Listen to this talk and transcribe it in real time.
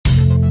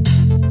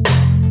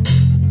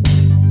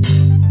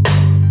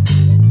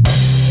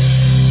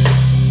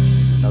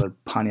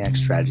Pontiac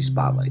Strategy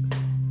Spotlight.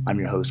 I'm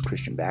your host,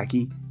 Christian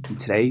Backey, and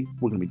today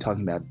we're going to be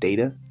talking about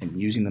data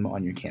and using them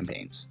on your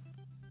campaigns.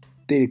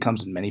 Data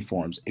comes in many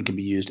forms and can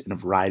be used in a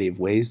variety of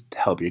ways to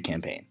help your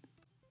campaign.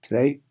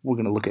 Today, we're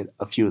going to look at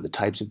a few of the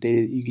types of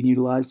data that you can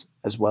utilize,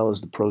 as well as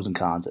the pros and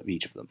cons of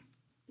each of them.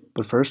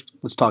 But first,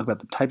 let's talk about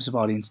the types of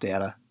audience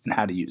data and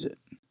how to use it.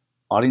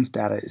 Audience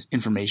data is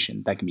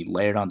information that can be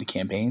layered onto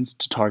campaigns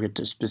to target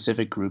to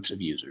specific groups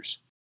of users.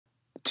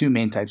 The two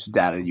main types of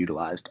data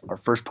utilized are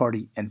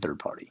first-party and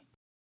third-party.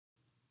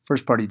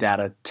 First-party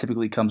data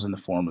typically comes in the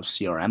form of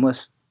CRM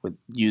lists with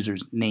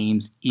users'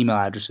 names, email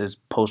addresses,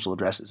 postal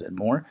addresses, and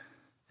more,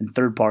 and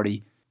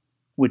third-party,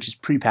 which is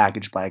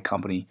prepackaged by a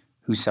company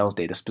who sells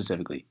data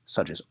specifically,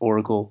 such as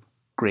Oracle,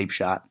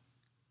 Grapeshot,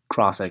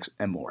 Crossix,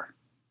 and more.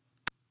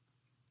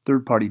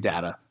 Third-party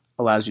data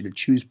allows you to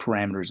choose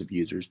parameters of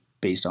users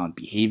based on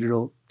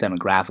behavioral,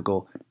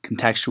 demographical,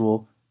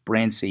 contextual,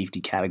 brand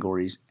safety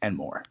categories, and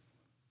more.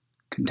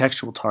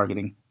 Contextual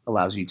targeting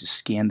allows you to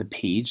scan the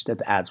page that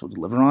the ads will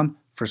deliver on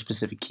for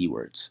specific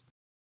keywords.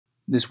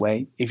 This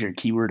way, if your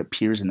keyword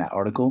appears in that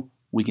article,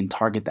 we can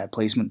target that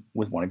placement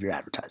with one of your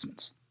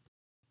advertisements.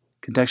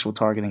 Contextual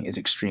targeting is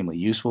extremely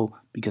useful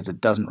because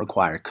it doesn't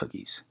require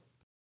cookies.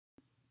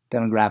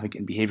 Demographic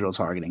and behavioral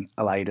targeting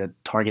allow you to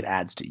target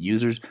ads to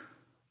users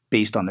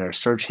based on their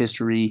search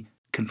history,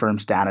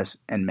 confirmed status,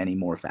 and many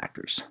more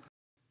factors.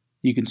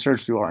 You can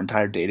search through our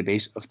entire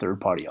database of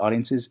third-party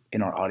audiences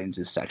in our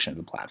audiences section of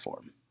the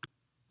platform.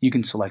 You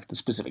can select the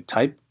specific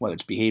type, whether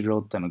it's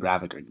behavioral,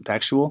 demographic, or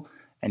contextual,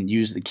 and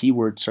use the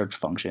keyword search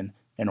function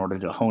in order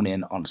to hone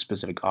in on a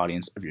specific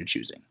audience of your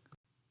choosing.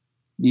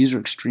 These are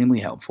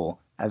extremely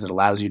helpful as it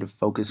allows you to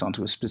focus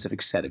onto a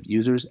specific set of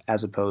users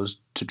as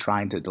opposed to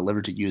trying to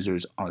deliver to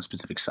users on a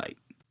specific site.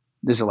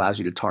 This allows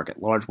you to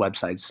target large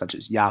websites such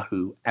as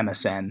Yahoo,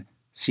 MSN,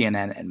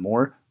 CNN, and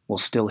more while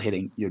still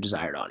hitting your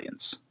desired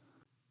audience.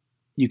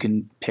 You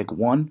can pick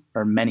one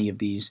or many of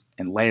these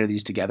and layer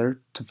these together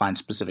to find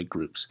specific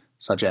groups,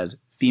 such as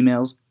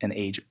females and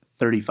age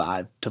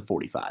 35 to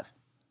 45.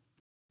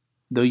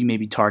 Though you may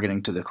be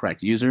targeting to the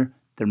correct user,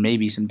 there may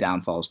be some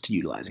downfalls to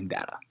utilizing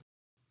data.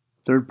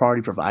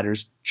 Third-party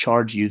providers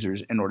charge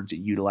users in order to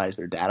utilize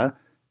their data.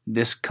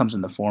 This comes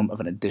in the form of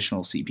an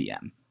additional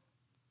CPM.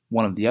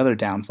 One of the other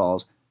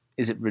downfalls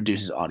is it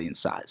reduces audience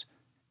size.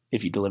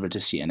 If you deliver to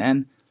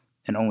CNN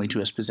and only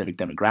to a specific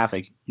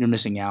demographic, you're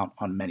missing out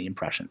on many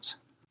impressions,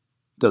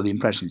 though the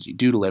impressions you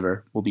do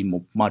deliver will be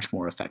much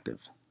more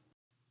effective.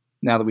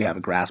 Now that we have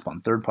a grasp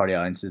on third-party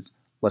audiences,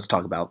 let's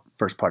talk about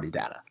first-party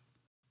data.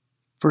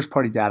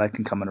 First-party data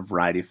can come in a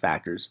variety of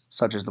factors,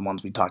 such as the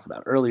ones we talked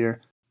about earlier,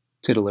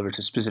 to deliver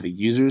to specific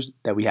users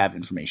that we have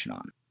information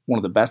on. One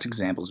of the best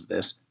examples of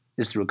this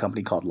is through a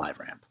company called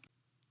LiveRamp.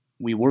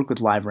 We work with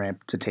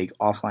LiveRamp to take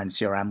offline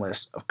CRM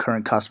lists of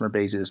current customer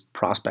bases,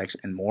 prospects,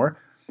 and more,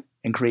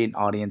 and create an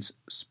audience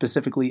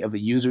specifically of the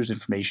user's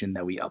information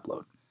that we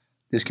upload.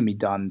 This can be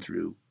done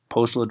through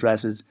postal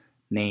addresses,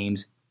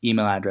 names,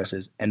 email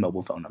addresses, and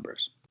mobile phone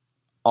numbers.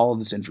 All of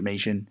this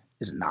information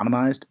is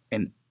anonymized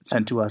and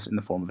sent to us in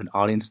the form of an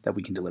audience that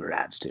we can deliver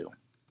ads to.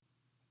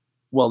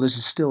 While this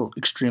is still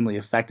extremely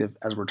effective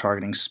as we're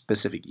targeting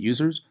specific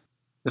users,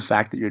 the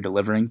fact that you're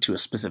delivering to a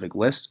specific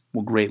list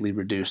will greatly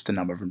reduce the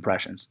number of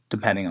impressions,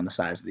 depending on the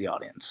size of the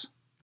audience.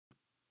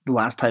 The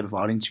last type of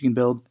audience you can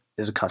build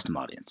is a custom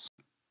audience.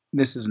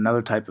 This is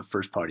another type of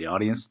first-party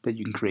audience that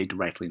you can create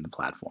directly in the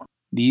platform.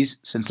 These,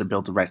 since they're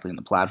built directly in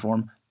the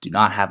platform, do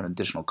not have an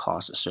additional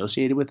cost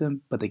associated with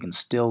them, but they can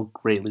still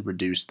greatly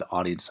reduce the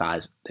audience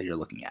size that you're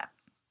looking at.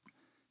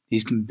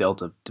 These can be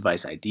built of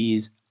device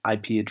IDs,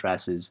 IP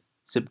addresses,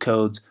 zip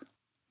codes,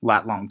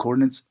 lat-long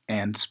coordinates,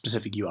 and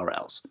specific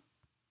URLs.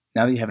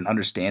 Now that you have an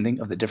understanding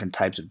of the different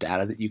types of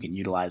data that you can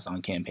utilize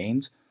on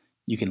campaigns,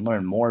 you can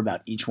learn more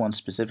about each one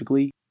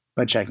specifically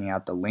by checking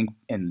out the link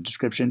in the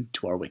description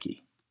to our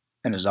wiki.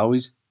 And as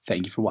always,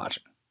 thank you for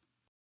watching.